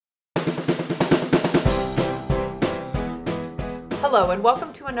Hello, and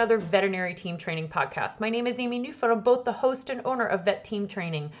welcome to another veterinary team training podcast. My name is Amy Newfoot. I'm both the host and owner of Vet Team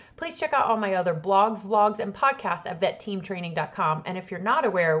Training. Please check out all my other blogs, vlogs, and podcasts at vetteamtraining.com. And if you're not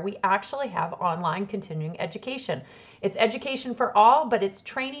aware, we actually have online continuing education. It's education for all, but it's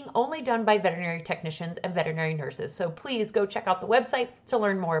training only done by veterinary technicians and veterinary nurses. So please go check out the website to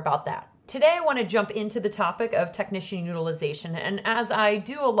learn more about that. Today, I want to jump into the topic of technician utilization. And as I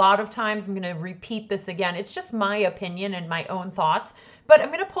do a lot of times, I'm going to repeat this again. It's just my opinion and my own thoughts, but I'm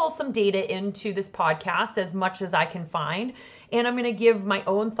going to pull some data into this podcast as much as I can find. And I'm going to give my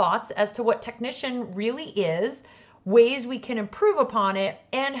own thoughts as to what technician really is, ways we can improve upon it,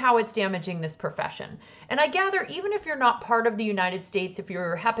 and how it's damaging this profession. And I gather even if you're not part of the United States, if you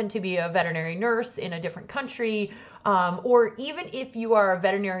happen to be a veterinary nurse in a different country, or even if you are a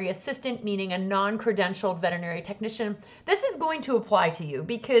veterinary assistant, meaning a non-credentialed veterinary technician, this is going to apply to you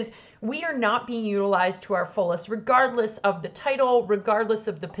because we are not being utilized to our fullest, regardless of the title, regardless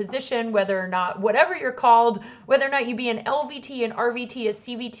of the position, whether or not, whatever you're called, whether or not you be an LVT, an RVT, a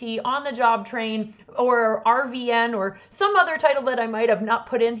CVT, on the job train, or RVN, or some other title that I might have not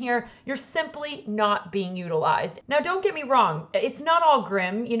put in here, you're simply not being utilized. Now, don't get me wrong, it's not all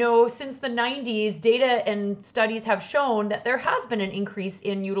grim. You know, since the 90s, data and studies have shown that there has been an increase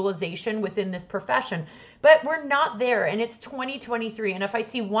in utilization within this profession. But we're not there, and it's 2023. And if I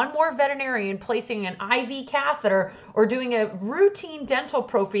see one more veterinarian placing an IV catheter or doing a routine dental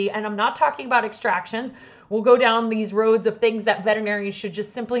prophy, and I'm not talking about extractions, we'll go down these roads of things that veterinarians should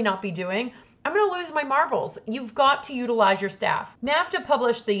just simply not be doing, I'm going to lose my marbles. You've got to utilize your staff. NAVTA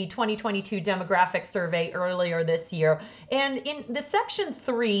published the 2022 demographic survey earlier this year, and in the section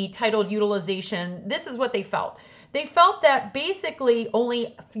 3 titled utilization, this is what they felt. They felt that basically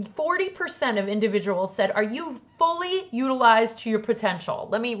only 40% of individuals said, are you fully utilized to your potential?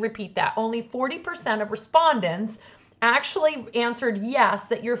 Let me repeat that. Only 40% of respondents actually answered yes,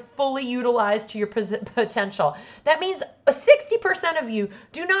 that you're fully utilized to your potential. That means 60% of you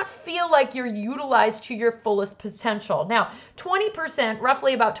do not feel like you're utilized to your fullest potential. Now, 20%,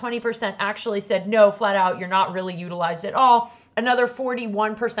 roughly about 20% actually said no, flat out, you're not really utilized at all. Another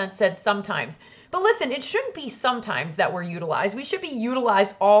 41% said sometimes. But listen, it shouldn't be sometimes that we're utilized. We should be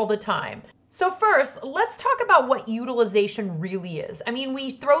utilized all the time. So first, let's talk about what utilization really is. I mean,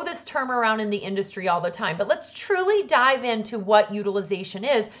 we throw this term around in the industry all the time, but let's truly dive into what utilization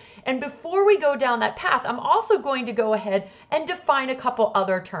is. And before we go down that path, I'm also going to go ahead and define a couple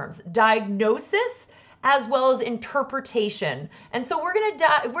other terms: diagnosis, as well as interpretation. And so we're going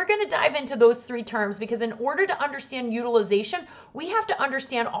to dive into those three terms because in order to understand utilization, we have to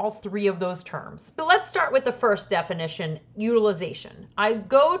understand all three of those terms. So let's start with the first definition, utilization. I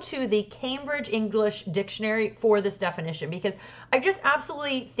go to the Cambridge English Dictionary for this definition because I just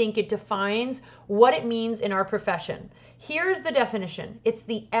absolutely think it defines what it means in our profession. Here's the definition. It's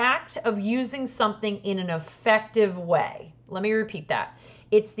the act of using something in an effective way. Let me repeat that.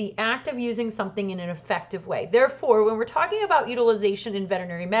 It's the act of using something in an effective way. Therefore, when we're talking about utilization in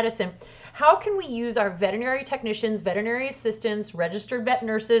veterinary medicine, how can we use our veterinary technicians, veterinary assistants, registered vet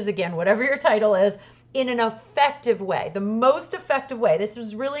nurses, again, whatever your title is, in an effective way, the most effective way? This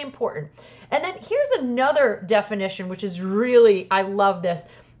is really important. And then here's another definition, which is really, I love this.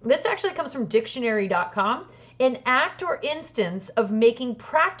 This actually comes from dictionary.com. An act or instance of making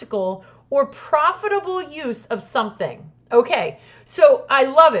practical or profitable use of something. Okay, so I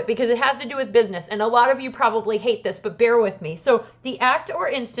love it because it has to do with business, and a lot of you probably hate this, but bear with me. So the act or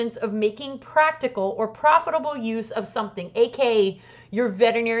instance of making practical or profitable use of something, aka your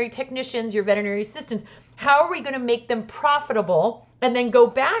veterinary technicians, your veterinary assistants, how are we going to make them profitable? And then go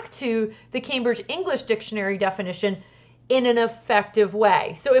back to the Cambridge English Dictionary definition, in an effective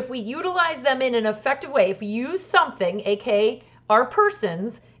way. So if we utilize them in an effective way, if we use something, aka our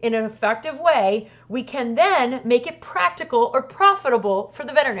persons, in an effective way, we can then make it practical or profitable for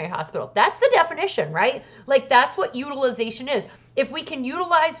the veterinary hospital. That's the definition, right? Like, that's what utilization is. If we can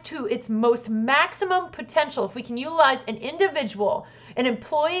utilize to its most maximum potential, if we can utilize an individual, an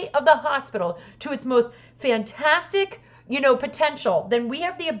employee of the hospital to its most fantastic, potential, then we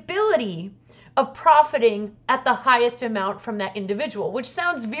have the ability of profiting at the highest amount from that individual, which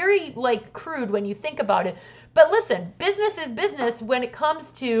sounds very crude when you think about it. But listen, business is business when it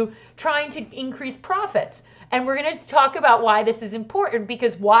comes to trying to increase profits. And we're going to talk about why this is important,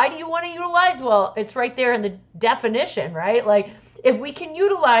 because why do you want to utilize? Well, it's right there in the definition, right? Like, if we can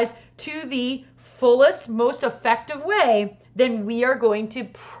utilize to the fullest, most effective way, then we are going to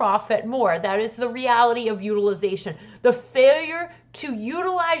profit more. That is the reality of utilization. The failure to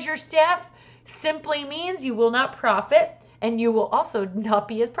utilize your staff simply means you will not profit. and you will also not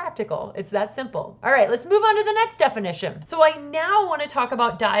be as practical. It's that simple. All right, let's move on to the next definition. So I now want to talk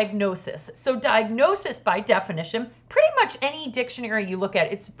about diagnosis. So diagnosis, by definition, pretty much any dictionary you look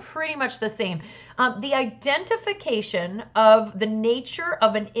at, it's pretty much the same. The identification of the nature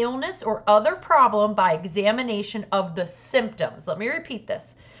of an illness or other problem by examination of the symptoms. Let me repeat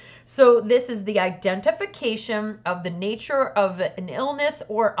this. So this is the identification of the nature of an illness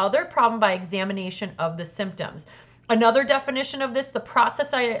or other problem by examination of the symptoms. Another definition of this, the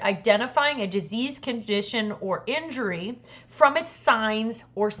process of identifying a disease, condition, or injury from its signs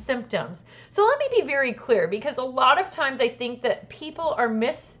or symptoms. So let me be very clear, because a lot of times I think that people are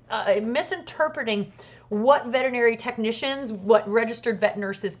misinterpreting what veterinary technicians, what registered vet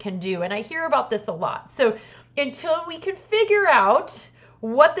nurses can do. And I hear about this a lot. So until we can figure out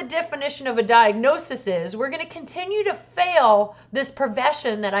what the definition of a diagnosis is, we're going to continue to fail this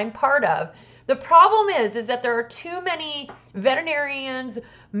profession that I'm part of. The problem is that there are too many veterinarians,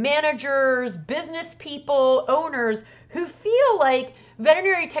 managers, business people, owners who feel like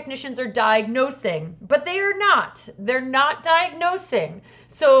veterinary technicians are diagnosing, but they are not. They're not diagnosing.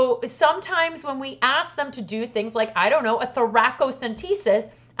 So sometimes when we ask them to do things like, I don't know, a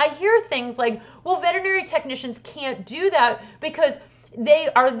thoracocentesis, I hear things like, well, veterinary technicians can't do that because they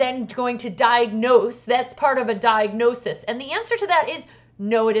are then going to diagnose. That's part of a diagnosis. And the answer to that is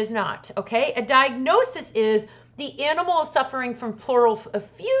no, it is not. Okay. A diagnosis is the animal is suffering from pleural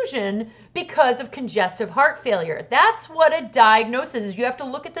effusion because of congestive heart failure. That's what a diagnosis is. You have to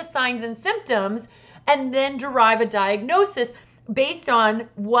look at the signs and symptoms and then derive a diagnosis based on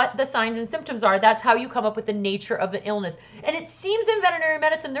what the signs and symptoms are. That's how you come up with the nature of the illness. And it seems in veterinary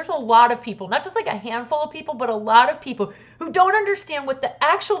medicine, there's a lot of people, not just like a handful of people, but a lot of people who don't understand what the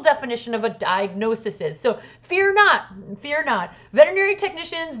actual definition of a diagnosis is. So fear not, fear not. Veterinary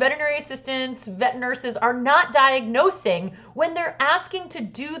technicians, veterinary assistants, vet nurses are not diagnosing when they're asking to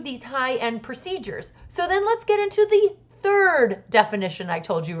do these high-end procedures. So then let's get into the third definition I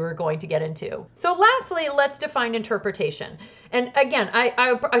told you we were going to get into. So lastly, let's define interpretation. And again,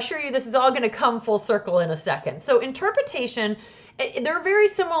 I assure you this is all going to come full circle in a second. So interpretation, they're very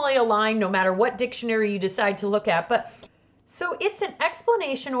similarly aligned no matter what dictionary you decide to look at. But so it's an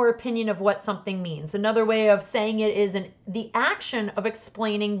explanation or opinion of what something means. Another way of saying it is the action of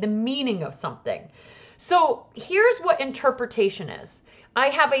explaining the meaning of something. So here's what interpretation is. I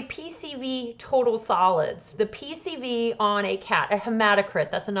have a PCV total solids, the PCV on a cat, a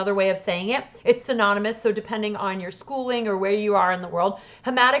hematocrit. That's another way of saying it. It's synonymous. So depending on your schooling or where you are in the world,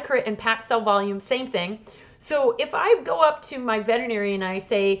 hematocrit and packed cell volume, same thing. So if I go up to my veterinarian and I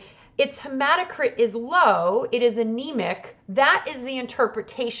say, its hematocrit is low, it is anemic, that is the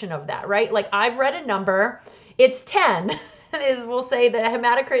interpretation of that, right? Like I've read a number, it's 10, we'll say the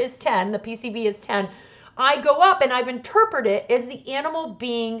hematocrit is 10, the PCV is 10. I go up and I've interpreted it as the animal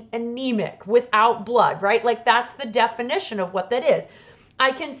being anemic without blood, right? Like that's the definition of what that is.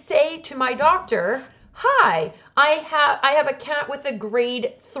 I can say to my doctor, hi, I have a cat with a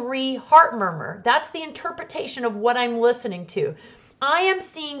grade 3 heart murmur. That's the interpretation of what I'm listening to. I am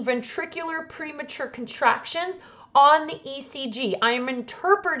seeing ventricular premature contractions on the ECG. I am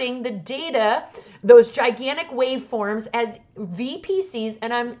interpreting the data, those gigantic waveforms, as VPCs,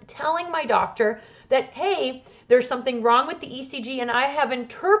 and I'm telling my doctor that, hey, there's something wrong with the ECG, and I have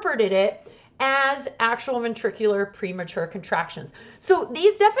interpreted it as actual ventricular premature contractions. So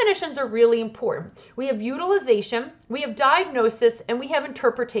these definitions are really important. We have utilization, we have diagnosis, and we have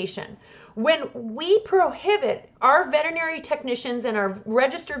interpretation. When we prohibit our veterinary technicians and our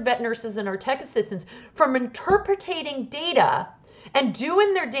registered vet nurses and our tech assistants from interpreting data and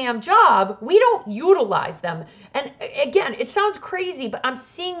doing their damn job, we don't utilize them. And again, it sounds crazy, but I'm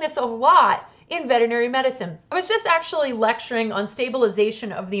seeing this a lot in veterinary medicine. I was just actually lecturing on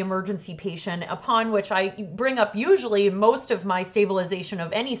stabilization of the emergency patient, upon which I bring up usually most of my stabilization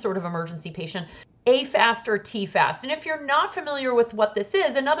of any sort of emergency patient, AFAST or TFAST. And if you're not familiar with what this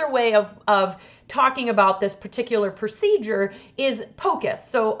is, another way of talking about this particular procedure is POCUS.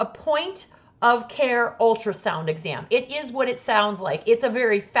 So a point of care ultrasound exam. It is what it sounds like. It's a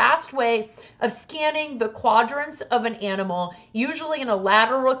very fast way of scanning the quadrants of an animal, usually in a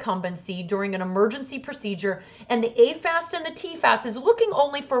lateral recumbency during an emergency procedure. And the AFAST and the TFAST is looking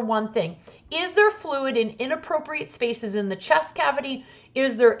only for one thing. Is there fluid in inappropriate spaces in the chest cavity?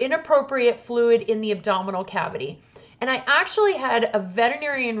 Is there inappropriate fluid in the abdominal cavity? And I actually had a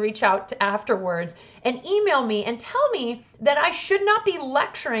veterinarian reach out afterwards and email me and tell me that I should not be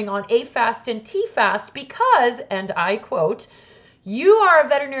lecturing on AFAST and TFAST because, and I quote, you are a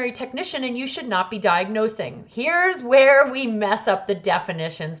veterinary technician and you should not be diagnosing. Here's where we mess up the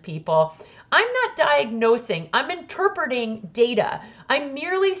definitions, people. I'm not diagnosing, I'm interpreting data. I'm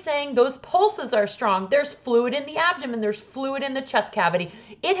merely saying those pulses are strong. There's fluid in the abdomen, there's fluid in the chest cavity.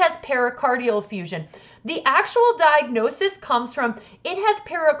 It has pericardial effusion. The actual diagnosis comes from it has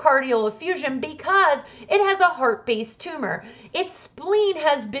pericardial effusion because it has a heart-based tumor. Its spleen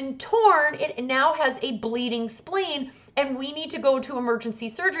has been torn. It now has a bleeding spleen, and we need to go to emergency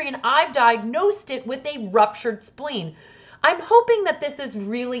surgery, and I've diagnosed it with a ruptured spleen. I'm hoping that this is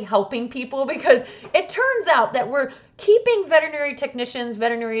really helping people, because it turns out that we're keeping veterinary technicians,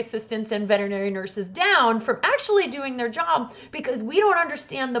 veterinary assistants, and veterinary nurses down from actually doing their job because we don't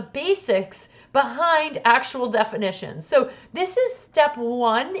understand the basics behind actual definitions. So this is step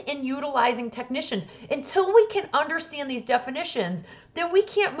one in utilizing technicians. Until we can understand these definitions, then we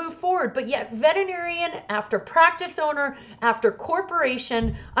can't move forward. But yet veterinarian after practice owner after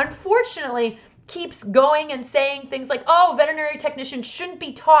corporation, unfortunately, keeps going and saying things like, oh, veterinary technicians shouldn't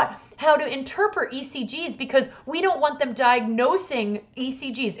be taught how to interpret ECGs because we don't want them diagnosing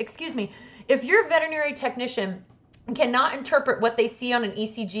ECGs. Excuse me. If you're a veterinary technician cannot interpret what they see on an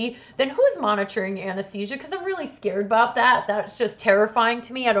ECG, then who's monitoring anesthesia? Because I'm really scared about that. That's just terrifying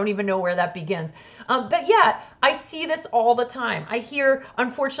to me. I don't even know where that begins. But yeah, I see this all the time. I hear,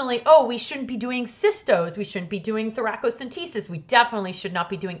 unfortunately, oh, we shouldn't be doing cystos. We shouldn't be doing thoracocentesis. We definitely should not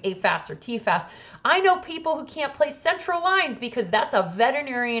be doing AFAS or TFAS. I know people who can't place central lines because that's a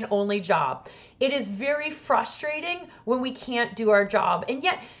veterinarian only job. It is very frustrating when we can't do our job. And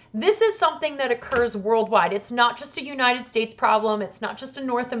yet, this is something that occurs worldwide. It's not just a United States problem. It's not just a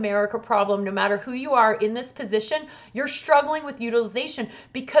North America problem. No matter who you are in this position, you're struggling with utilization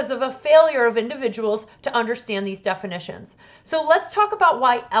because of a failure of individuals to understand these definitions. So let's talk about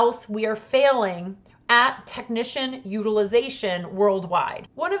why else we are failing at technician utilization worldwide.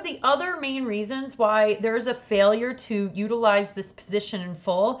 One of the other main reasons why there's a failure to utilize this position in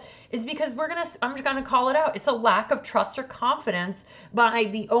full is because I'm gonna call it out. It's a lack of trust or confidence by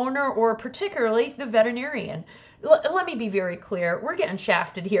the owner or particularly the veterinarian. Let me be very clear. We're getting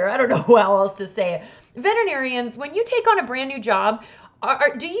shafted here. I don't know how else to say it. Veterinarians, when you take on a brand new job,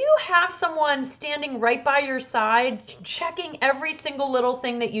 do you have someone standing right by your side, checking every single little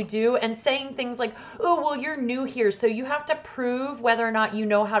thing that you do and saying things like, oh, well, you're new here, so you have to prove whether or not you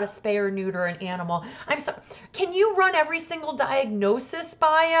know how to spay or neuter an animal? I'm sorry, can you run every single diagnosis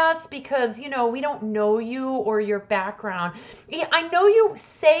by us? Because, you know, we don't know you or your background. I know you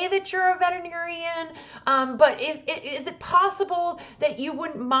say that you're a veterinarian, but is it possible that you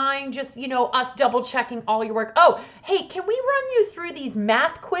wouldn't mind just, you know, us double checking all your work? Oh, hey, can we run you through these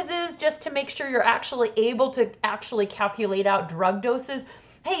math quizzes just to make sure you're actually able to actually calculate out drug doses?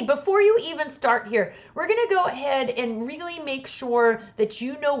 Hey, before you even start here, we're going to go ahead and really make sure that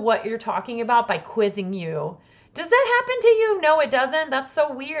you know what you're talking about by quizzing you. Does that happen to you? No, it doesn't. That's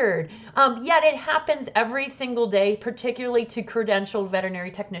so weird. Yet it happens every single day, particularly to credentialed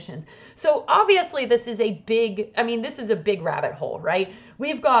veterinary technicians. So obviously this is a big rabbit hole, right?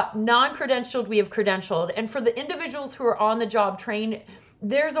 We've got non-credentialed, we have credentialed. And for the individuals who are on the job trained,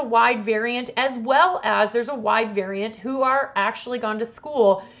 there's a wide variant, as well as there's a wide variant who are actually gone to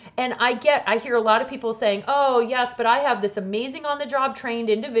school. And I hear a lot of people saying, oh, yes, but I have this amazing on-the-job trained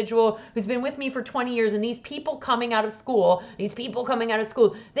individual who's been with me for 20 years. And these people coming out of school,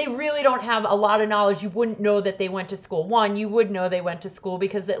 they really don't have a lot of knowledge. You wouldn't know that they went to school. One, you would know they went to school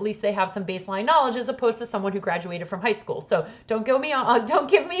because at least they have some baseline knowledge as opposed to someone who graduated from high school. So don't get me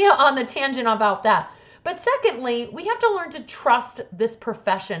on the tangent about that. But secondly, we have to learn to trust this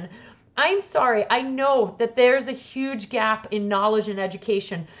profession. I'm sorry, I know that there's a huge gap in knowledge and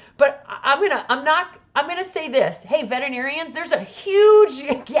education, but I'm gonna say this. Hey, veterinarians, there's a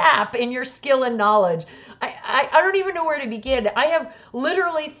huge gap in your skill and knowledge. I don't even know where to begin. I have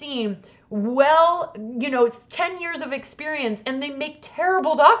literally seen 10 years of experience, and they make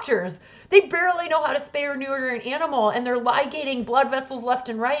terrible doctors. They barely know how to spay or neuter an animal, and they're ligating blood vessels left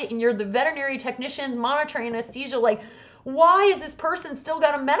and right, and you're the veterinary technician monitoring anesthesia. Like, why is this person still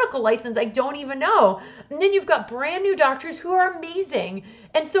got a medical license? I don't even know. And then you've got brand new doctors who are amazing.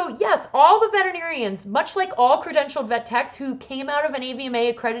 And so, yes, all the veterinarians, much like all credentialed vet techs who came out of an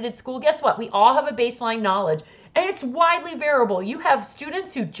AVMA accredited school, guess what? We all have a baseline knowledge. And it's widely variable. You have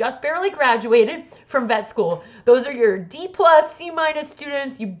students who just barely graduated from vet school. Those are your D+, C-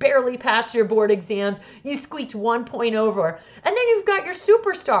 students. You barely passed your board exams. You squeaked 1 point over. And then you've got your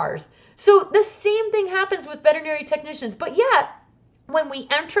superstars. So the same thing happens with veterinary technicians. But yet, when we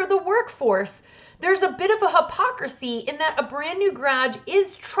enter the workforce, there's a bit of a hypocrisy in that a brand new grad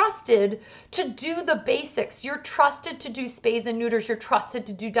is trusted to do the basics. You're trusted to do spays and neuters. You're trusted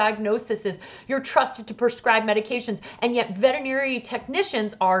to do diagnoses. You're trusted to prescribe medications. And yet veterinary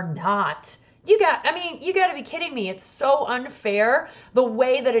technicians are not. You got to be kidding me. It's so unfair the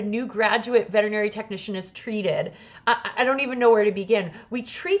way that a new graduate veterinary technician is treated. I don't even know where to begin. We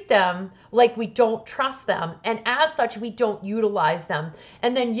treat them like we don't trust them, and as such, we don't utilize them.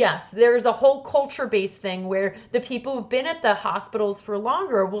 And then, yes, there's a whole culture-based thing where the people who've been at the hospitals for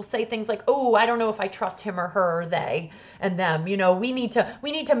longer will say things like, "Oh, I don't know if I trust him or her, or they and them." We need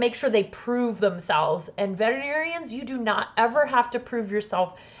to make sure they prove themselves. And veterinarians, you do not ever have to prove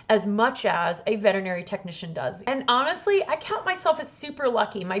yourself as much as a veterinary technician does. And honestly, I count myself as super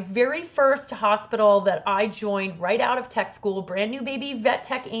lucky. My very first hospital that I joined right out of tech school, brand new baby vet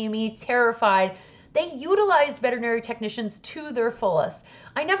tech Amy, terrified, they utilized veterinary technicians to their fullest.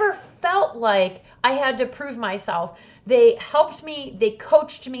 I never felt like I had to prove myself. They helped me, they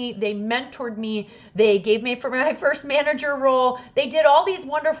coached me, they mentored me, they gave me for my first manager role. They did all these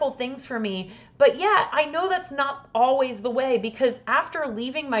wonderful things for me. But yeah, I know that's not always the way, because after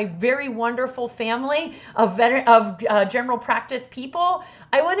leaving my very wonderful family of general practice people,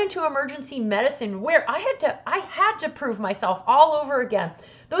 I went into emergency medicine where I had to prove myself all over again.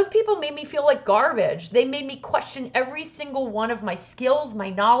 Those people made me feel like garbage. They made me question every single one of my skills, my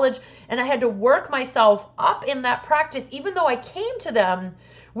knowledge, and I had to work myself up in that practice, even though I came to them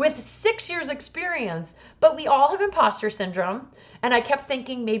with 6 years experience. But we all have imposter syndrome. And I kept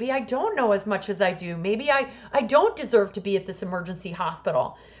thinking, maybe I don't know as much as I do. Maybe I don't deserve to be at this emergency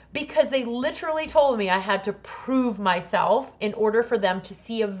hospital, because they literally told me I had to prove myself in order for them to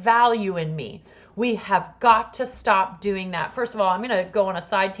see a value in me. We have got to stop doing that. First of all, I'm going to go on a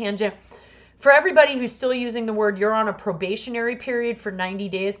side tangent. For everybody who's still using the word, you're on a probationary period for 90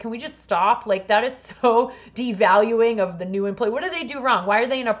 days. Can we just stop? Like, that is so devaluing of the new employee. What do they do wrong? Why are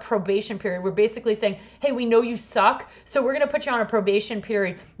they in a probation period? We're basically saying, hey, we know you suck, so we're going to put you on a probation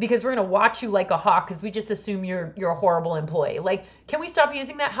period because we're going to watch you like a hawk because we just assume you're a horrible employee. Like, can we stop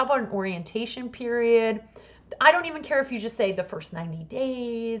using that? How about an orientation period? I don't even care if you just say the first 90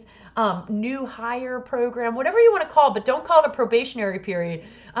 days, new hire program, whatever you want to call it, but don't call it a probationary period.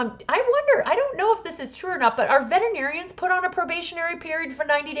 I wonder, I don't know if this is true or not, but are veterinarians put on a probationary period for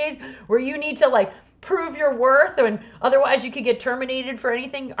 90 days where you need to like prove your worth, and otherwise you could get terminated for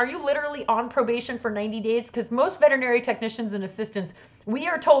anything? Are you literally on probation for 90 days? Because most veterinary technicians and assistants, we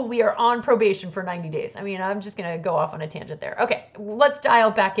are told we are on probation for 90 days. I mean, I'm just going to go off on a tangent there. Okay, let's dial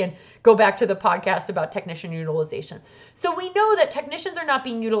back in, go back to the podcast about technician utilization. So we know that technicians are not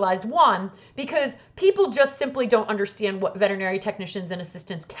being utilized, one, because people just simply don't understand what veterinary technicians and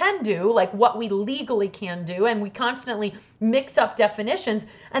assistants can do, like what we legally can do, and we constantly mix up definitions.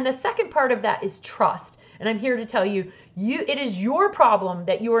 And the second part of that is trust. And I'm here to tell you, it is your problem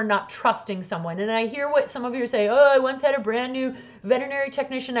that you are not trusting someone. And I hear what some of you say, oh, I once had a brand new veterinary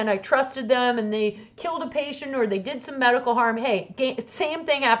technician and I trusted them and they killed a patient or they did some medical harm. Hey, same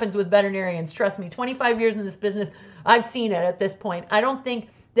thing happens with veterinarians. Trust me, 25 years in this business, I've seen it at this point. I don't think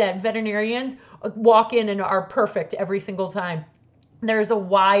that veterinarians walk in and are perfect every single time. There's a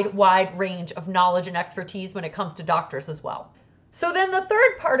wide range of knowledge and expertise when it comes to doctors as well. So then the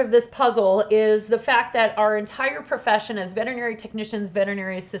third part of this puzzle is the fact that our entire profession as veterinary technicians,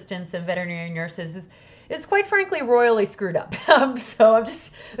 veterinary assistants, and veterinary nurses is quite frankly royally screwed up. So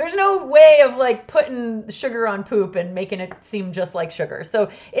there's no way of like putting sugar on poop and making it seem just like sugar. So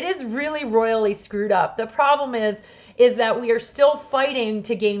it is really royally screwed up. The problem is that we are still fighting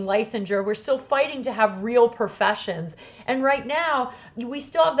to gain licensure. We're still fighting to have real professions. And right now, we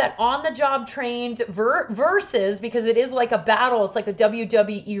still have that on-the-job trained versus, because it is like a battle, it's like a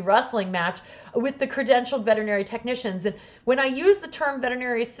WWE wrestling match with the credentialed veterinary technicians. And when I use the term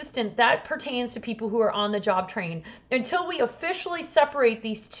veterinary assistant, that pertains to people who are on the job trained. Until we officially separate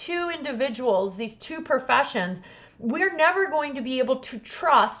these two individuals, these two professions, we're never going to be able to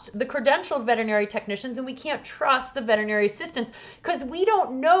trust the credentialed veterinary technicians, and we can't trust the veterinary assistants because we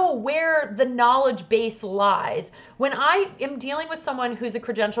don't know where the knowledge base lies. When I am dealing with someone who's a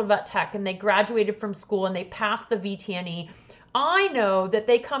credentialed vet tech and they graduated from school and they passed the VTNE, I know that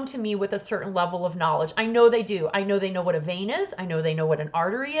they come to me with a certain level of knowledge. I know they do. I know they know what a vein is. I know they know what an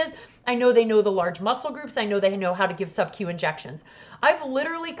artery is. I know they know the large muscle groups. I know they know how to give sub-Q injections. I've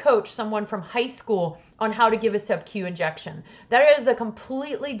literally coached someone from high school on how to give a sub-Q injection. That is a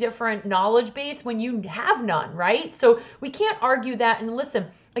completely different knowledge base when you have none, right? So we can't argue that. And listen,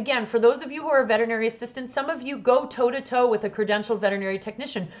 again, for those of you who are veterinary assistants, some of you go toe-to-toe with a credentialed veterinary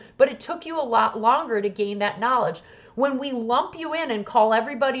technician, but it took you a lot longer to gain that knowledge. When we lump you in and call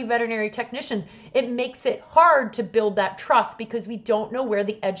everybody veterinary technicians, it makes it hard to build that trust because we don't know where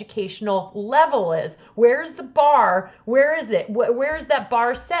the educational level is. Where's the bar? Where is it? Where is that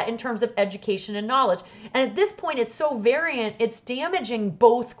bar set in terms of education and knowledge? And at this point, it's so variant, it's damaging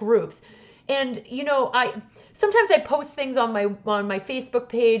both groups. And sometimes I post things on my Facebook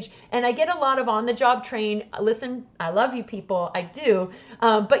page, and I get a lot of on the job train. Listen, I love you people, I do,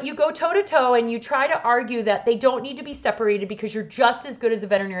 but you go toe to toe and you try to argue that they don't need to be separated because you're just as good as a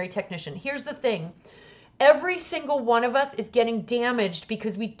veterinary technician. Here's the thing. Every single one of us is getting damaged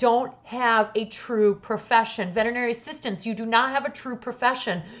because we don't have a true profession. Veterinary assistants, you do not have a true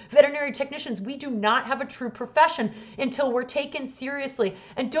profession. Veterinary technicians, we do not have a true profession until we're taken seriously.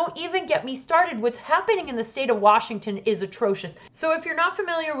 And don't even get me started. What's happening in the state of Washington is atrocious. So if you're not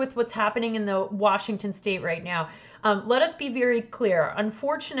familiar with what's happening in the Washington state right now, let us be very clear.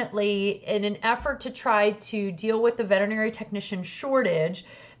 Unfortunately, in an effort to try to deal with the veterinary technician shortage,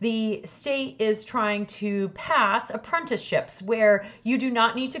 the state is trying to pass apprenticeships where you do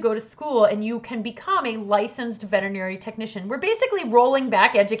not need to go to school and you can become a licensed veterinary technician. We're basically rolling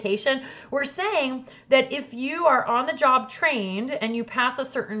back education. We're saying that if you are on the job trained and you pass a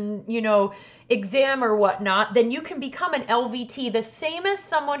certain, exam or whatnot, then you can become an LVT, the same as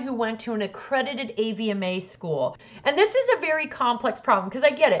someone who went to an accredited AVMA school. And this is a very complex problem because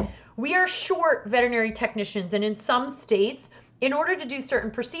I get it. We are short veterinary technicians, and in some states, in order to do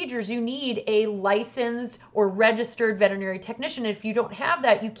certain procedures, you need a licensed or registered veterinary technician. If you don't have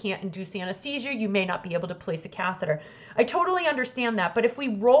that, you can't induce anesthesia. You may not be able to place a catheter. I totally understand that. But if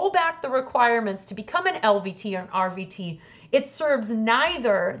we roll back the requirements to become an LVT or an RVT, it serves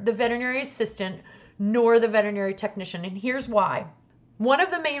neither the veterinary assistant nor the veterinary technician. And here's why. One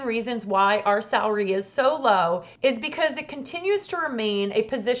of the main reasons why our salary is so low is because it continues to remain a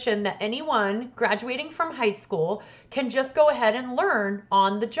position that anyone graduating from high school can just go ahead and learn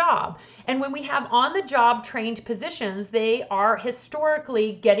on the job. And when we have on the job trained positions, they are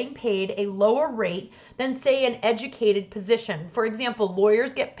historically getting paid a lower rate than, say, an educated position. For example,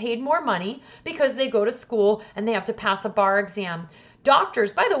 lawyers get paid more money because they go to school and they have to pass a bar exam.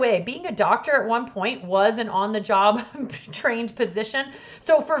 Doctors, by the way, being a doctor at one point was an on-the-job trained position.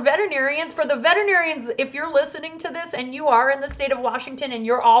 So for the veterinarians, if you're listening to this and you are in the state of Washington and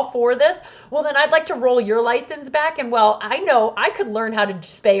you're all for this, well, then I'd like to roll your license back. And well, I know I could learn how to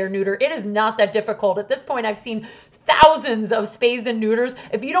spay or neuter. It is not that difficult. At this point, I've seen thousands of spays and neuters.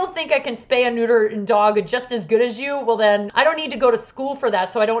 If you don't think I can spay and neuter a dog just as good as you, well then I don't need to go to school for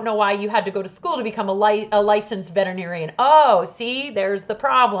that. So I don't know why you had to go to school to become a licensed veterinarian. Oh, see, there's the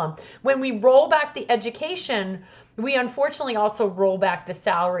problem. When we roll back the education, we unfortunately also roll back the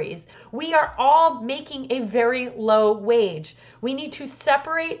salaries. We are all making a very low wage. We need to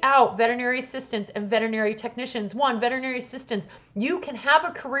separate out veterinary assistants and veterinary technicians. One, veterinary assistants, you can have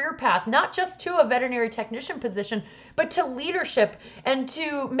a career path, not just to a veterinary technician position, but to leadership and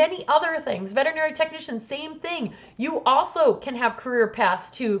to many other things. Veterinary technicians, same thing. You also can have career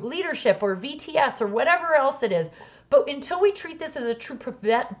paths to leadership or VTS or whatever else it is. But until we treat this as a true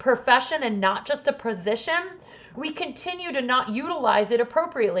profession and not just a position, we continue to not utilize it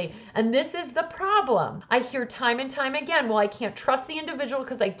appropriately. And this is the problem. I hear time and time again, well, I can't trust the individual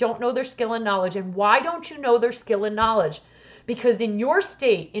because I don't know their skill and knowledge. And why don't you know their skill and knowledge? Because in your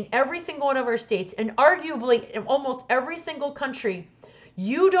state, in every single one of our states, and arguably in almost every single country,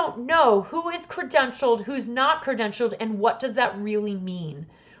 you don't know who is credentialed, who's not credentialed, and what does that really mean.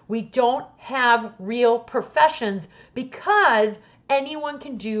 We don't have real professions because anyone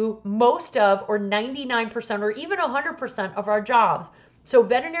can do most of, or 99% or even 100% of our jobs. So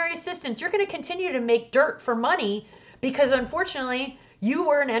veterinary assistants, you're going to continue to make dirt for money because unfortunately you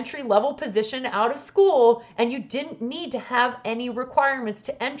were an entry-level position out of school and you didn't need to have any requirements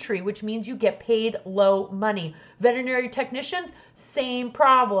to entry, which means you get paid low money. Veterinary technicians, same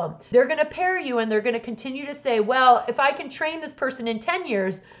problem. They're going to pair you and they're going to continue to say, well, if I can train this person in 10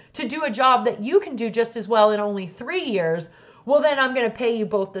 years to do a job that you can do just as well in only 3 years, well, then I'm going to pay you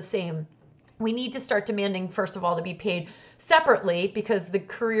both the same. We need to start demanding, first of all, to be paid separately because the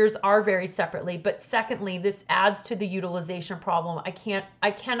careers are very separately. But secondly, this adds to the utilization problem.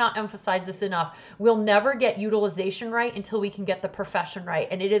 I cannot emphasize this enough. We'll never get utilization right until we can get the profession right.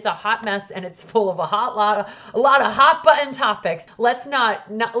 And it is a hot mess and it's full of a lot of hot button topics. Let's not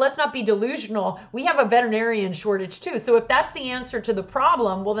be delusional. We have a veterinarian shortage too. So if that's the answer to the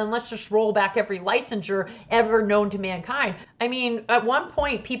problem, well then let's just roll back every licensure ever known to mankind. I mean, at one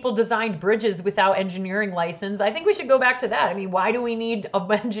point people designed bridges without engineering license. I think we should go back to that. I mean, why do we need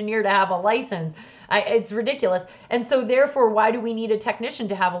an engineer to have a license? It's ridiculous. And so therefore, why do we need a technician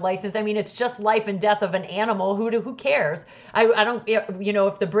to have a license? I mean, it's just life and death of an animal. Who cares? I don't,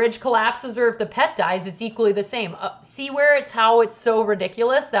 if the bridge collapses or if the pet dies, it's equally the same. See where how it's so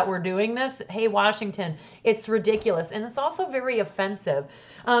ridiculous that we're doing this? Hey, Washington, it's ridiculous. And it's also very offensive.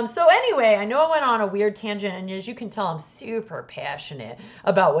 So anyway, I know I went on a weird tangent, and as you can tell, I'm super passionate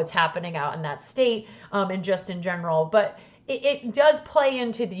about what's happening out in that state and just in general. But it does play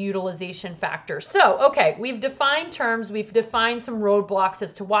into the utilization factor. So, okay, we've defined terms, we've defined some roadblocks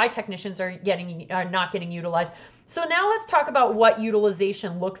as to why technicians are not getting utilized. So now let's talk about what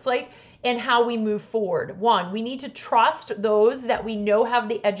utilization looks like and how we move forward. One, we need to trust those that we know have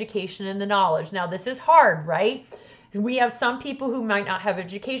the education and the knowledge. Now, this is hard, right? We have some people who might not have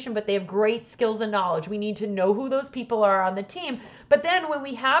education, but they have great skills and knowledge. We need to know who those people are on the team. But then when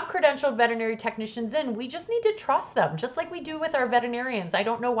we have credentialed veterinary technicians in, we just need to trust them, just like we do with our veterinarians. I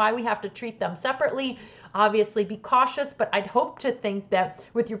don't know why we have to treat them separately. Obviously, be cautious, but I'd hope to think that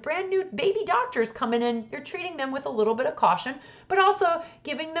with your brand new baby doctors coming in, you're treating them with a little bit of caution, but also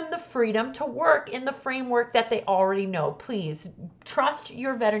giving them the freedom to work in the framework that they already know. Please trust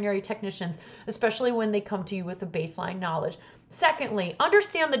your veterinary technicians, especially when they come to you with a baseline knowledge. Secondly,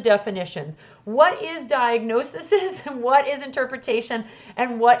 understand the definitions. What is diagnosis and what is interpretation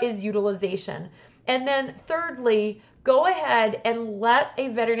and what is utilization? And then thirdly, go ahead and let a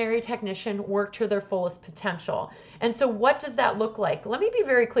veterinary technician work to their fullest potential. And so what does that look like? Let me be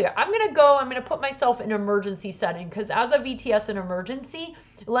very clear. I'm going to put myself in an emergency setting because as a VTS in emergency,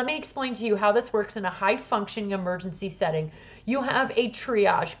 let me explain to you how this works in a high functioning emergency setting. You have a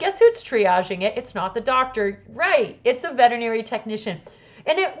triage. Guess who's triaging it? It's not the doctor. Right. It's a veterinary technician.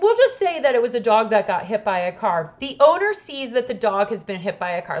 And we'll just say that it was a dog that got hit by a car. The owner sees that the dog has been hit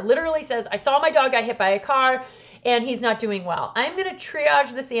by a car. Literally says, I saw my dog get hit by a car and he's not doing well. I'm going to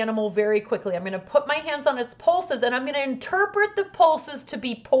triage this animal very quickly. I'm going to put my hands on its pulses and I'm going to interpret the pulses to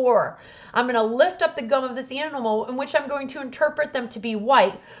be poor. I'm going to lift up the gum of this animal in which I'm going to interpret them to be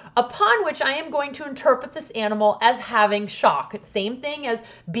white, upon which I am going to interpret this animal as having shock. It's same thing as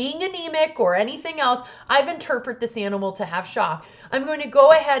being anemic or anything else. I've interpreted this animal to have shock. I'm going to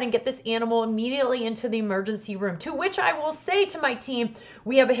go ahead and get this animal immediately into the emergency room, to which I will say to my team,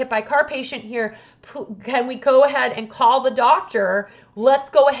 we have a hit by car patient here. Can we go ahead and call the doctor? Let's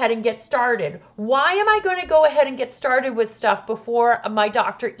go ahead and get started. Why am I going to go ahead and get started with stuff before my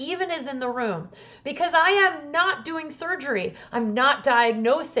doctor even is in the room? Because I am not doing surgery. I'm not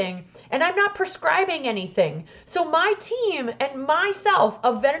diagnosing and I'm not prescribing anything. So my team and myself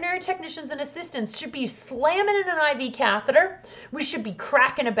of veterinary technicians and assistants should be slamming in an IV catheter. We should be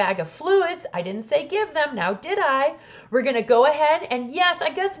cracking a bag of fluids. I didn't say give them. Now did I? We're going to go ahead and yes,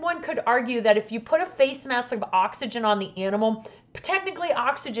 I guess one could argue that if you put a face mask of oxygen on the animal, technically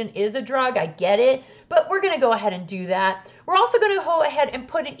oxygen is a drug. I get it. But we're going to go ahead and do that. We're also going to go ahead and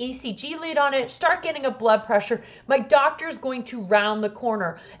put an ECG lead on it, start getting a blood pressure. My doctor is going to round the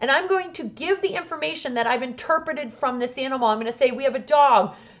corner and I'm going to give the information that I've interpreted from this animal. I'm going to say we have a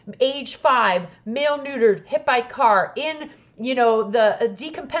dog, age 5, male neutered, hit by car in the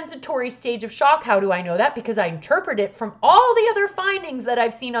decompensatory stage of shock. How do I know that? Because I interpret it from all the other findings that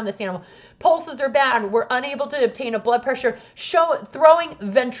I've seen on this animal. Pulses are bad. We're unable to obtain a blood pressure. Throwing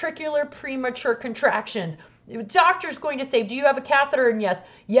ventricular premature contractions. The doctor's going to say, do you have a catheter in?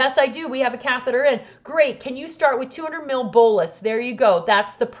 Yes, I do. We have a catheter in. Great. Can you start with 200 ml bolus? There you go.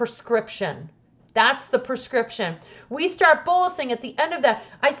 That's the prescription. That's the prescription. We start bolusing at the end of that.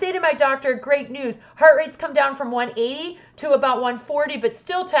 I say to my doctor, great news. Heart rates come down from 180 to about 140, but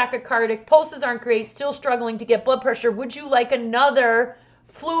still tachycardic. Pulses aren't great. Still struggling to get blood pressure. Would you like another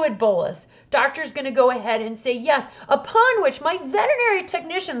fluid bolus? Doctor's going to go ahead and say yes, upon which my veterinary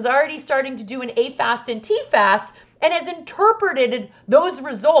technician's already starting to do an A-fast and T-fast and has interpreted those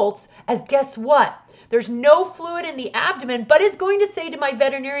results as guess what? There's no fluid in the abdomen, but is going to say to my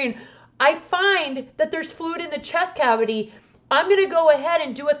veterinarian, I find that there's fluid in the chest cavity. I'm going to go ahead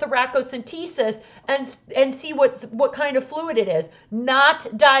and do a thoracocentesis and see what kind of fluid it is.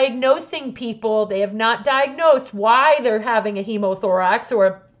 Not diagnosing people. They have not diagnosed why they're having a hemothorax,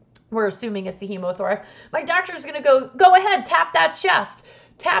 or we're assuming it's a hemothorax. My doctor's going to go ahead, tap that chest.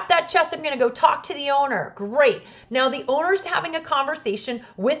 Tap that chest. I'm going to go talk to the owner. Great. Now the owner's having a conversation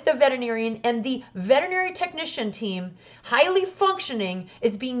with the veterinarian, and the veterinary technician team, highly functioning,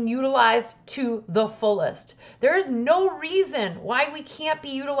 is being utilized to the fullest. There is no reason why we can't be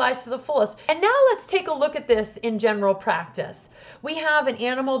utilized to the fullest. And now let's take a look at this in general practice. We have an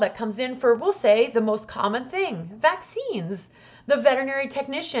animal that comes in for, we'll say, the most common thing, vaccines. The veterinary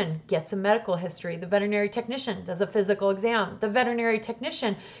technician gets a medical history. The veterinary technician does a physical exam. The veterinary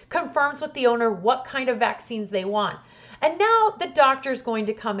technician confirms with the owner what kind of vaccines they want. And now the doctor is going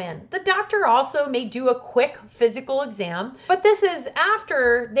to come in. The doctor also may do a quick physical exam, but this is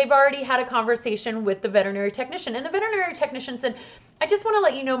after they've already had a conversation with the veterinary technician. And the veterinary technician said, I just want to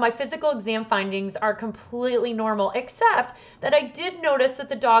let you know my physical exam findings are completely normal, except that I did notice that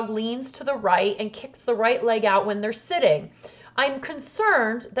the dog leans to the right and kicks the right leg out when they're sitting. I'm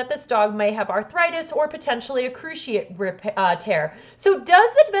concerned that this dog may have arthritis or potentially a cruciate tear. So does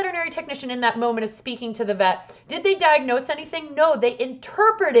the veterinary technician in that moment of speaking to the vet, did they diagnose anything? No, they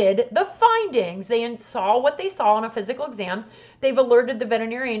interpreted the findings. They saw what they saw on a physical exam. They've alerted the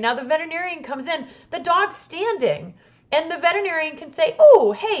veterinarian. Now the veterinarian comes in, the dog's standing. And the veterinarian can say,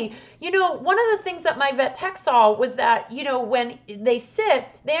 oh, hey, one of the things that my vet tech saw was that, when they sit,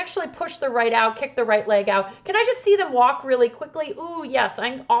 they actually push the right out, kick the right leg out. Can I just see them walk really quickly? Ooh, yes,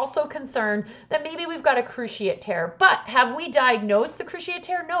 I'm also concerned that maybe we've got a cruciate tear. But have we diagnosed the cruciate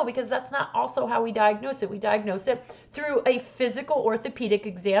tear? No, because that's not also how we diagnose it. We diagnose it through a physical orthopedic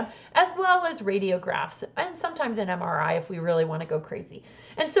exam as well as radiographs and sometimes an MRI if we really want to go crazy.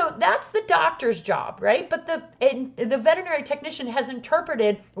 And so that's the doctor's job, right? But the veterinary technician has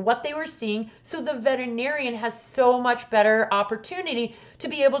interpreted what they were seeing, so the veterinarian has so much better opportunity to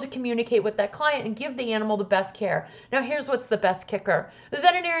be able to communicate with that client and give the animal the best care. Now here's what's the best kicker. The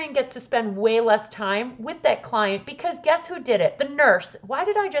veterinarian gets to spend way less time with that client because guess who did it? The nurse. Why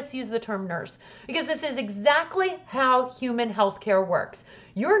did I just use the term nurse? Because this is exactly how human healthcare works.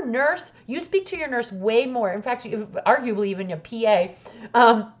 Your nurse, you speak to your nurse way more. In fact, arguably even your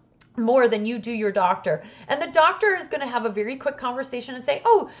PA, more than you do your doctor. And the doctor is going to have a very quick conversation and say,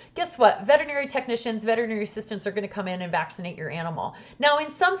 oh, guess what? Veterinary technicians, veterinary assistants are going to come in and vaccinate your animal. Now, in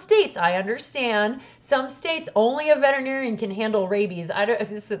some states, I understand, some states only a veterinarian can handle rabies.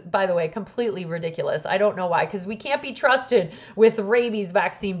 This is, by the way, completely ridiculous. I don't know why, because we can't be trusted with rabies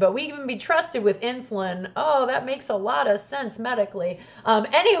vaccine, but we can be trusted with insulin. Oh, that makes a lot of sense medically.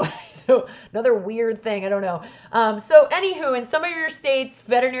 Anyway, so another weird thing, I don't know. So anywho, in some of your states,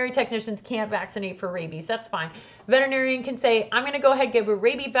 veterinary technicians can't vaccinate for rabies. That's fine. Veterinarian can say, I'm going to go ahead and give a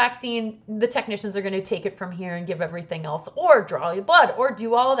rabies vaccine. The technicians are going to take it from here and give everything else, or draw your blood, or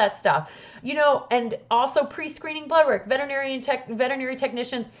do all of that stuff. And also pre-screening blood work. Veterinary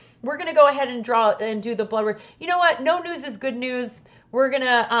technicians, we're going to go ahead and draw and do the blood work. You know what? No news is good news.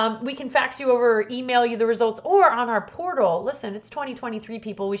 We can fax you over or email you the results or on our portal. Listen, it's 2023,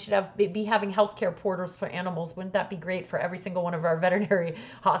 people. We should be having healthcare portals for animals. Wouldn't that be great for every single one of our veterinary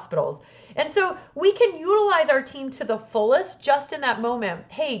hospitals? And so we can utilize our team to the fullest just in that moment.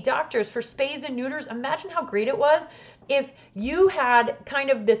 Hey, doctors, for spays and neuters, imagine how great it was if you had kind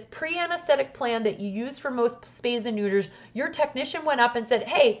of this pre-anesthetic plan that you use for most spays and neuters. Your technician went up and said,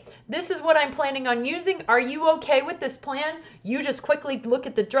 hey, this is what I'm planning on using. Are you okay with this plan? You just quickly look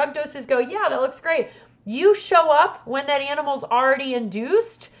at the drug doses, go, yeah, that looks great. You show up when that animal's already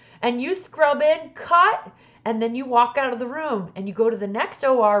induced and you scrub in, cut, and then you walk out of the room and you go to the next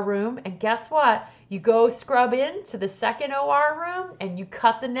OR room, and guess what? You go scrub in to the second OR room and you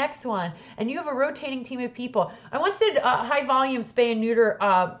cut the next one, and you have a rotating team of people. I once did a high volume spay and neuter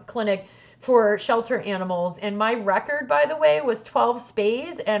clinic for shelter animals, and my record, by the way, was 12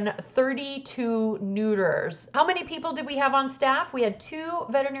 spays and 32 neuters. How many people did we have on staff? We had 2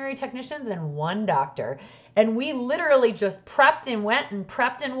 veterinary technicians and 1 doctor, and we literally just prepped and went and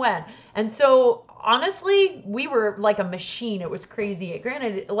prepped and went. And so honestly, we were like a machine. It was crazy.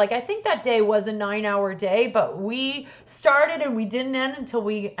 Granted, I think that day was a 9-hour day, but we started and we didn't end until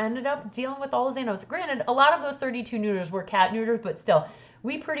we ended up dealing with all those animals. Granted, a lot of those 32 neuters were cat neuters, but still,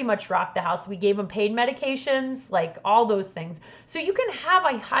 we pretty much rocked the house. We gave them paid medications, like all those things. So you can have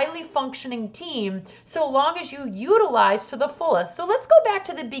a highly functioning team so long as you utilize to the fullest. So let's go back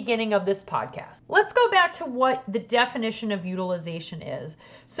to the beginning of this podcast. Let's go back to what the definition of utilization is.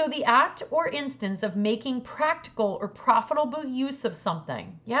 So the act or instance of making practical or profitable use of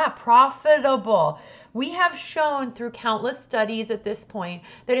something. Yeah, profitable. We have shown through countless studies at this point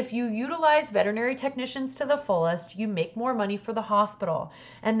that if you utilize veterinary technicians to the fullest, you make more money for the hospital.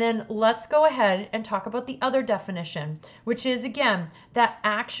 And then let's go ahead and talk about the other definition, which is, again, that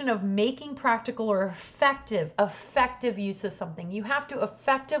action of making practical or effective use of something. You have to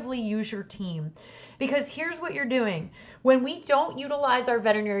effectively use your team. Because here's what you're doing. When we don't utilize our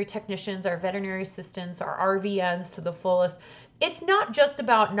veterinary technicians, our veterinary assistants, our RVNs to the fullest, it's not just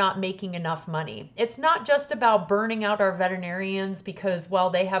about not making enough money. It's not just about burning out our veterinarians because,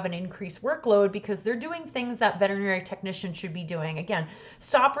 well, they have an increased workload because they're doing things that veterinary technicians should be doing. Again,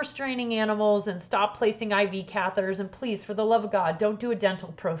 stop restraining animals and stop placing IV catheters. And please, for the love of God, don't do a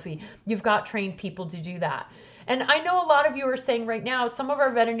dental prophy. You've got trained people to do that. And I know a lot of you are saying right now, some of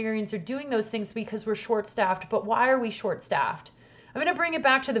our veterinarians are doing those things because we're short-staffed. But why are we short-staffed? I'm going to bring it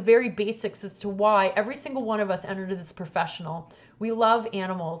back to the very basics as to why every single one of us entered this professional. We love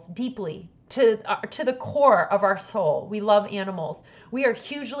animals deeply, to the core of our soul. We love animals. We are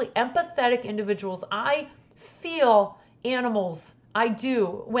hugely empathetic individuals. I feel animals. I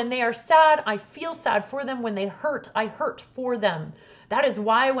do. When they are sad, I feel sad for them. When they hurt, I hurt for them. That is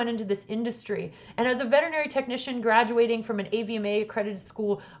why I went into this industry. And as a veterinary technician graduating from an AVMA accredited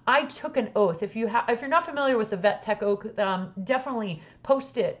school, I took an oath. If you're not familiar with the Vet Tech Oath, definitely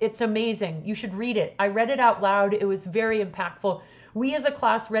post it. It's amazing. You should read it. I read it out loud. It was very impactful. We as a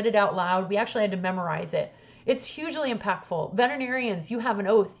class read it out loud. We actually had to memorize it. It's hugely impactful. Veterinarians, you have an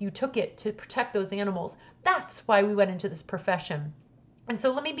oath. You took it to protect those animals. That's why we went into this profession. And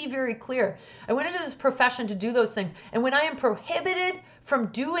so let me be very clear. I went into this profession to do those things. And when I am prohibited from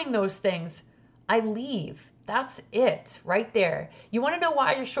doing those things, I leave. That's it right there. You want to know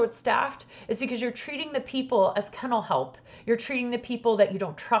why you're short-staffed? It's because you're treating the people as kennel help. You're treating the people that you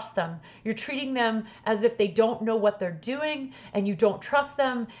don't trust them. You're treating them as if they don't know what they're doing and you don't trust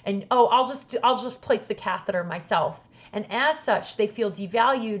them. And, oh, I'll just place the catheter myself. And as such, they feel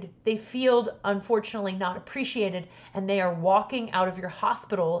devalued, they feel unfortunately not appreciated, and they are walking out of your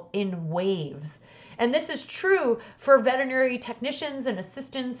hospital in waves. And this is true for veterinary technicians and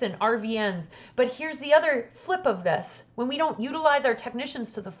assistants and RVNs. But here's the other flip of this. When we don't utilize our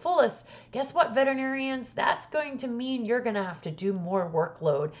technicians to the fullest, guess what, veterinarians? That's going to mean you're going to have to do more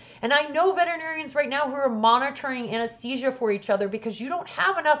workload. And I know veterinarians right now who are monitoring anesthesia for each other because you don't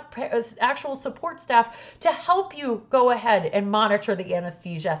have enough actual support staff to help you go ahead and monitor the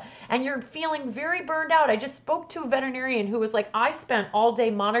anesthesia. And you're feeling very burned out. I just spoke to a veterinarian who was like, I spent all day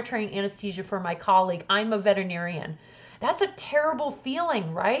monitoring anesthesia for my colleague. I'm a veterinarian. That's a terrible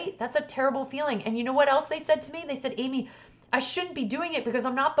feeling, right? That's a terrible feeling. And you know what else they said to me? They said, Amy, I shouldn't be doing it because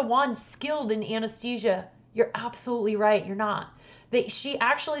I'm not the one skilled in anesthesia. You're absolutely right. You're not. She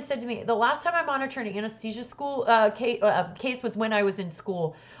actually said to me, the last time I monitored an anesthesia school case was when I was in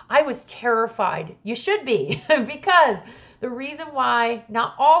school. I was terrified. You should be because the reason why,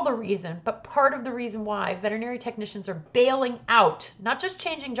 not all the reason, but part of the reason why veterinary technicians are bailing out, not just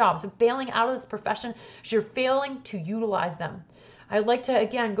changing jobs, but bailing out of this profession is you're failing to utilize them. I'd like to,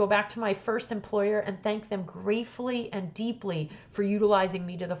 again, go back to my first employer and thank them gratefully and deeply for utilizing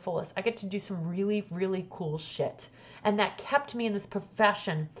me to the fullest. I get to do some really, really cool shit. And that kept me in this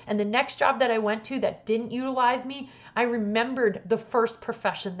profession. And the next job that I went to that didn't utilize me, I remembered the first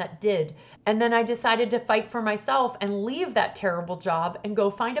profession that did. And then I decided to fight for myself and leave that terrible job and go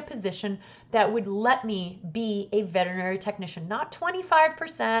find a position that would let me be a veterinary technician. Not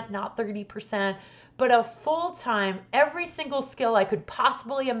 25%, not 30%, but a full-time, every single skill I could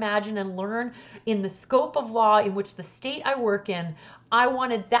possibly imagine and learn in the scope of law in which the state I work in. I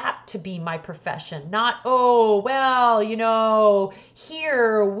wanted that to be my profession, not, oh, well, you know,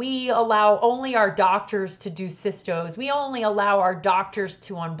 here we allow only our doctors to do cystos. We only allow our doctors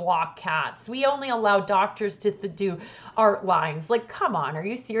to unblock cats. We only allow doctors to do art lines. Like, come on, are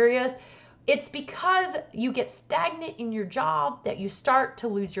you serious? It's because you get stagnant in your job that you start to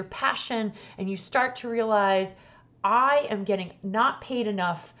lose your passion and you start to realize I am getting not paid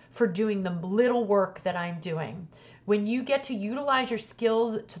enough for doing the little work that I'm doing. When you get to utilize your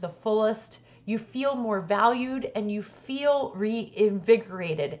skills to the fullest, you feel more valued and you feel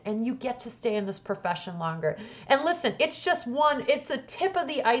reinvigorated and you get to stay in this profession longer. And listen, it's just it's a tip of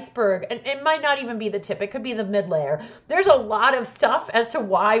the iceberg, and it might not even be the tip. It could be the mid layer. There's a lot of stuff as to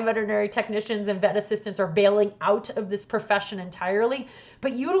why veterinary technicians and vet assistants are bailing out of this profession entirely,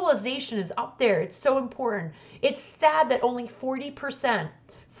 but utilization is up there. It's so important. It's sad that only 40%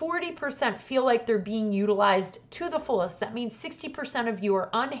 feel like they're being utilized to the fullest. That means 60% of you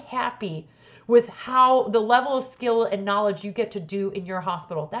are unhappy with how the level of skill and knowledge you get to do in your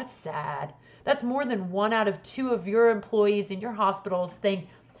hospital. That's sad. That's more than 1 out of 2 of your employees in your hospitals think,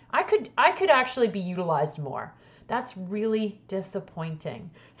 I could actually be utilized more. That's really disappointing.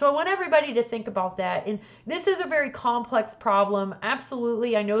 So I want everybody to think about that. And this is a very complex problem.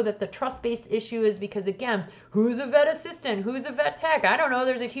 Absolutely. I know that the trust-based issue is because, again, who's a vet assistant? Who's a vet tech? I don't know.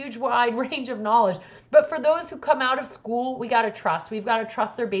 There's a huge wide range of knowledge. But for those who come out of school, we got to trust. We've got to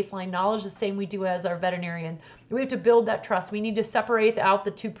trust their baseline knowledge the same we do as our veterinarians. We have to build that trust. We need to separate out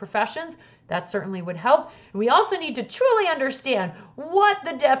the two professions. That certainly would help. We also need to truly understand what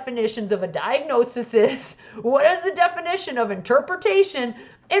the definitions of a diagnosis is, what is the definition of interpretation,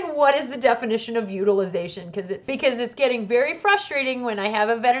 and what is the definition of utilization, because it's getting very frustrating when I have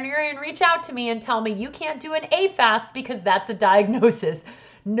a veterinarian reach out to me and tell me you can't do an AFAST because that's a diagnosis.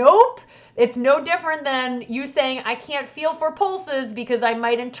 Nope. It's no different than you saying I can't feel for pulses because I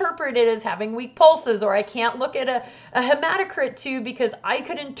might interpret it as having weak pulses, or I can't look at a hematocrit tube because I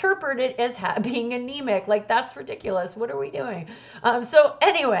could interpret it as being anemic. Like, that's ridiculous. What are we doing? So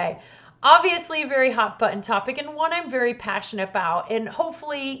anyway, obviously a very hot button topic, and one I'm very passionate about. And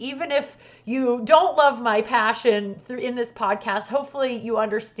hopefully, even if you don't love my passion in this podcast, hopefully you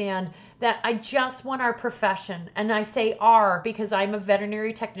understand that I just want our profession, and I say our because I'm a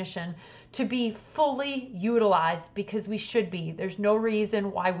veterinary technician, to be fully utilized, because we should be. There's no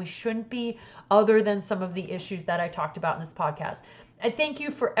reason why we shouldn't be, other than some of the issues that I talked about in this podcast. I thank you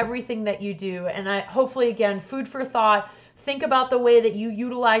for everything that you do, and I hopefully, again, food for thought. Think about the way that you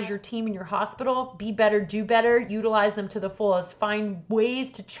utilize your team in your hospital. Be better, do better, utilize them to the fullest. Find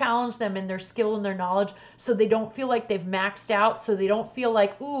ways to challenge them in their skill and their knowledge so they don't feel like they've maxed out, so they don't feel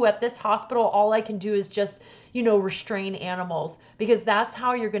like, ooh, at this hospital, all I can do is just, restrain animals, because that's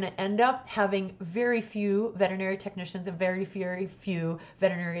how you're going to end up having very few veterinary technicians and very few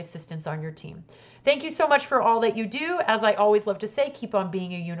veterinary assistants on your team. Thank you so much for all that you do. As I always love to say, keep on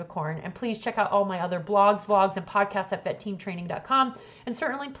being a unicorn. And please check out all my other blogs, vlogs, and podcasts at vetteamtraining.com. And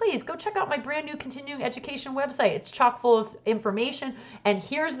certainly, please go check out my brand new continuing education website. It's chock full of information. And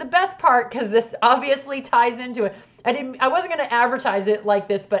here's the best part, because this obviously ties into it. I wasn't going to advertise it like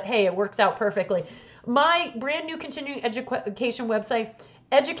this, but hey, it works out perfectly. My brand new continuing education website,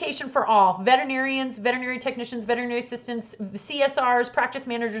 education for all, veterinarians, veterinary technicians, veterinary assistants, CSRs, practice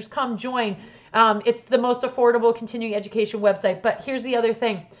managers, come join. It's the most affordable continuing education website. But here's the other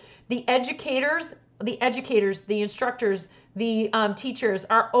thing. The educators, the instructors, the teachers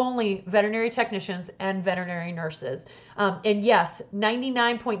are only veterinary technicians and veterinary nurses. And yes,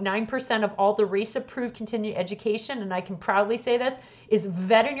 99.9% of all the race-approved continuing education, and I can proudly say this, is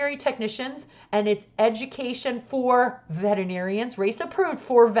veterinary technicians, and it's education for veterinarians, race-approved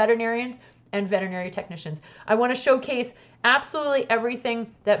for veterinarians and veterinary technicians. I want to showcase absolutely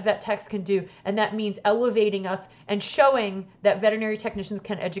everything that vet techs can do, and that means elevating us and showing that veterinary technicians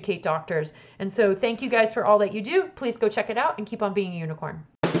can educate doctors. And so thank you guys for all that you do. Please go check it out and keep on being a unicorn.